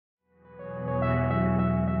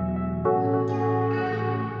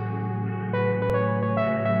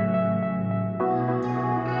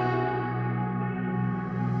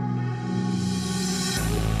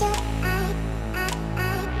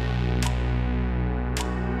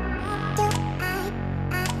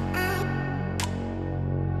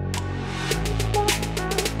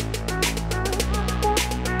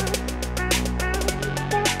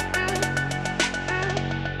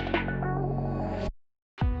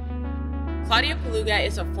Claudia Poluga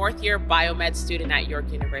is a fourth-year biomed student at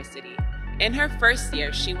York University. In her first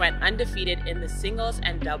year, she went undefeated in the singles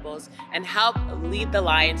and doubles and helped lead the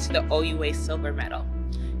Lions to the OUA silver medal.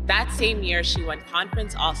 That same year, she won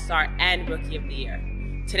Conference All-Star and Rookie of the Year.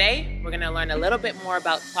 Today, we're going to learn a little bit more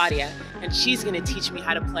about Claudia, and she's going to teach me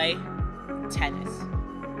how to play tennis.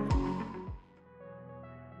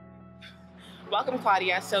 Welcome,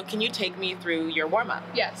 Claudia. So can you take me through your warm-up?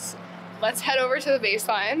 Yes. Let's head over to the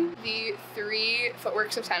baseline, the 3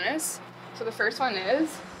 footworks of tennis. So the first one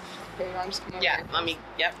is, okay, I'm just coming over. Let me,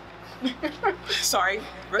 yep. Sorry.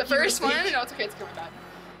 The first one, no, it's okay, it's coming back,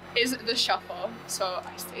 is the shuffle. So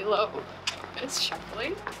I stay low, like this,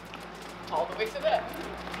 shuffling, all the way to the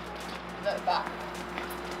back.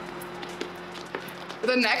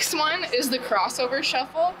 The next one is the crossover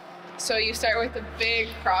shuffle. So you start with a big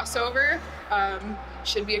crossover,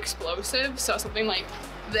 should be explosive. So something like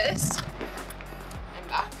this, and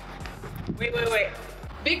back. Wait.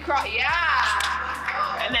 Big cross,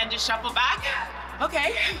 yeah! And then just shuffle back?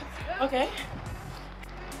 Yeah. Okay.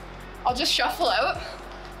 I'll just shuffle out.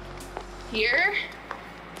 Here,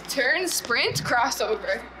 turn, sprint,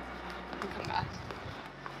 crossover. And come back.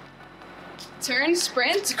 Turn,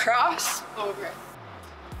 sprint, cross, over.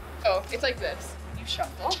 Oh, it's like this. You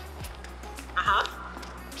shuffle.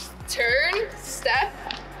 Turn, step,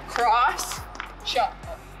 cross, shuffle.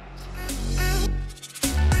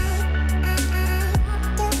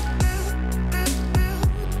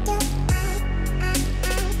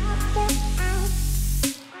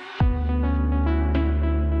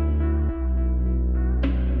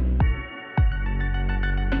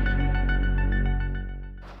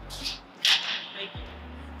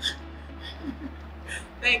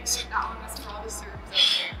 Thanks. That one was for all the serves out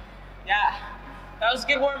there. Yeah, that was a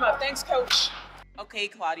good warm-up. Thanks, coach. Okay,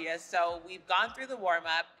 Claudia, so we've gone through the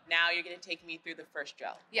warm-up. Now you're going to take me through the first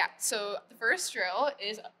drill. Yeah, so the first drill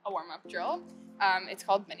is a warm-up drill. It's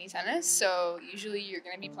called mini tennis. So usually you're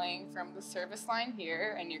going to be playing from the service line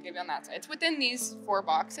here, and you're going to be on that side. It's within these 4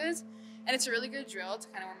 boxes, and it's a really good drill to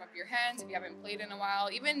kind of warm up your hands if you haven't played in a while,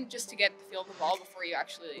 even just to get the feel of the ball before you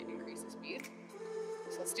actually increase the speed.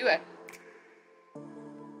 So let's do it.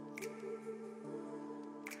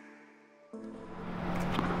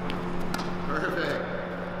 Perfect.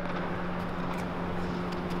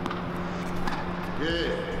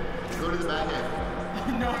 Good. Go to the back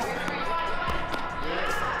end. No.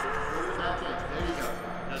 Yes. Go to the back end. There you go.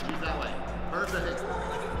 Now use that way. Perfect.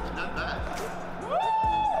 Not bad.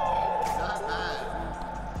 Not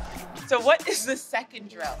bad. So what is the second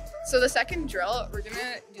drill? So the second drill, we're going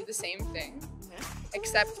to do the same thing,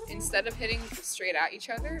 except instead of hitting straight at each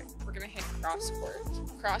other, we're going to hit cross court.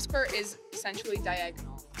 Cross court is essentially diagonal.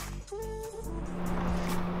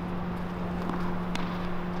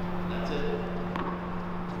 That's it.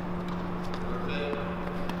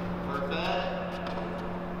 Perfect.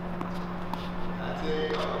 That's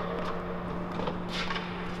it.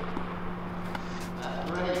 That's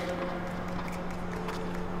great.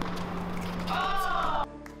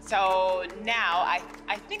 So now I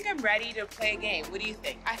think I'm ready to play a game. What do you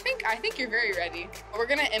think? I think you're very ready. We're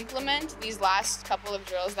gonna implement these last couple of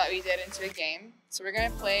drills that we did into a game. So we're gonna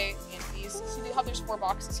play in these. See how there's 4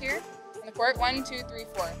 boxes here on the court? 1, 2, 3,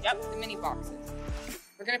 4. Yep. The mini boxes.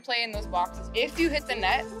 We're gonna play in those boxes. If you hit the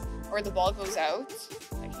net or the ball goes out,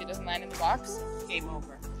 like if it doesn't land in the box, Game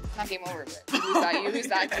over. not game over, but you lose that. You lose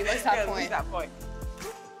that. You lose that Yeah, point. lose that point.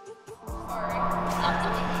 Sorry.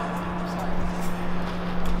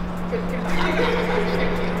 Good.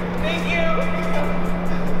 Thank you.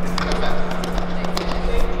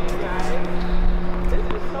 Thank you, guys. This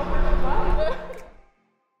is so much fun.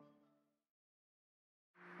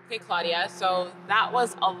 Okay, Claudia, so that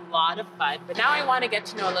was a lot of fun, but now I want to get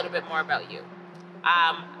to know a little bit more about you.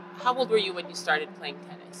 How old were you when you started playing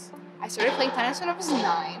tennis? I started playing tennis when I was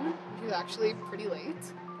 9, which was actually pretty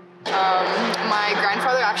late. My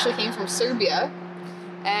grandfather actually came from Serbia,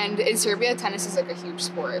 and in Serbia, tennis is like a huge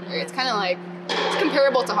sport. Right? It's kind of like, it's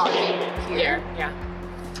comparable to hockey here. Yeah.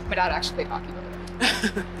 My dad actually played hockey,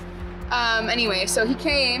 but anyway, so he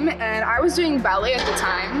came, and I was doing ballet at the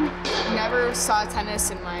time. Never saw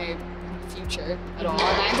tennis in my future at all,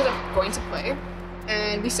 and I ended up going to play.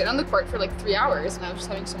 And we stayed on the court for like 3 hours, and I was just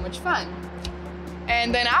having so much fun.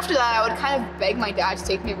 And then after that, I would kind of beg my dad to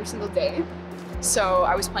take me every single day. So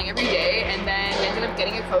I was playing every day, and then ended up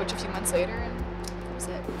getting a coach a few months later, and that was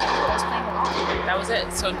it. I was playing a lot. That was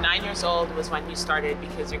it. So 9 years old was when you started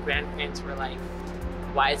because your grandparents were like,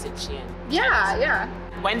 why isn't she in tennis? Yeah.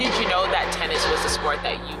 When did you know that tennis was a sport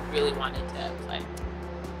that you really wanted to play?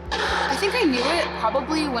 I think I knew it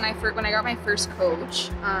probably when I got my first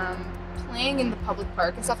coach. playing in the public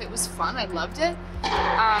park and stuff, it was fun. I loved it.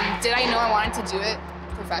 Did I know I wanted to do it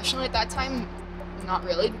professionally at that time? Not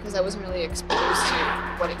really, because I wasn't really exposed to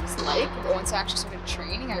what it was like. But once I actually started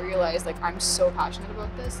training, I realized like I'm so passionate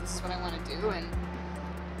about this. This is what I want to do, and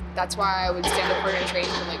that's why I would stand up for and train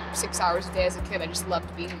for like 6 hours a day as a kid. I just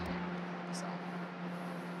loved being there.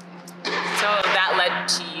 So that led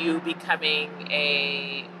to you becoming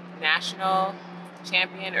a national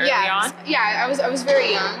champion early on? Yeah, I was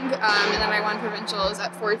very young, and then I won provincials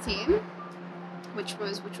at 14, which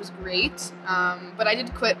was great. But I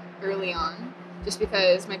did quit early on, just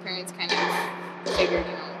because my parents kind of figured,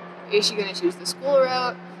 you know, is she going to choose the school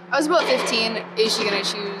route? I was about 15. Is she going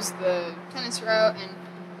to choose the tennis route? And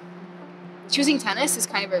choosing tennis is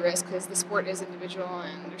kind of a risk because the sport is individual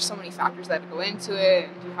and there's so many factors that go into it.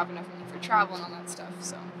 And do you have enough money for travel and all that stuff?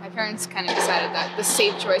 So my parents kind of decided that the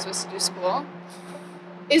safe choice was to do school.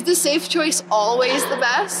 Is the safe choice always the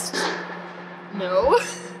best? No.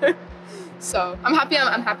 So I'm happy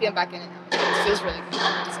I'm back in it now. It feels really good.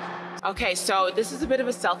 So. Okay, so this is a bit of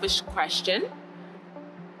a selfish question.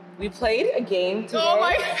 We played a game today. Oh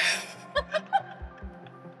my God.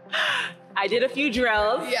 I did a few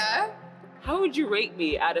drills. Yeah. How would you rate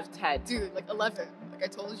me out of 10? Dude, like 11. Like I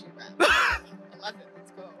told you, man. 11.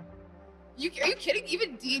 Let's go. Are you kidding?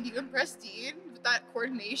 Even Dean, you impressed Dean with that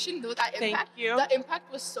coordination, with that impact. Thank you. That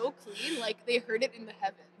impact was so clean, like they heard it in the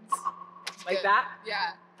heavens. Like Good. that?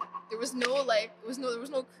 Yeah. There was no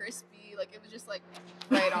crispy, like it was just like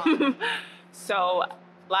right on. So,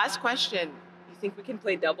 last question. You think we can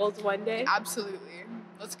play doubles one day? Absolutely.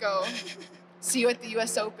 Let's go. See you at the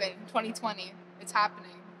US Open 2020. It's happening.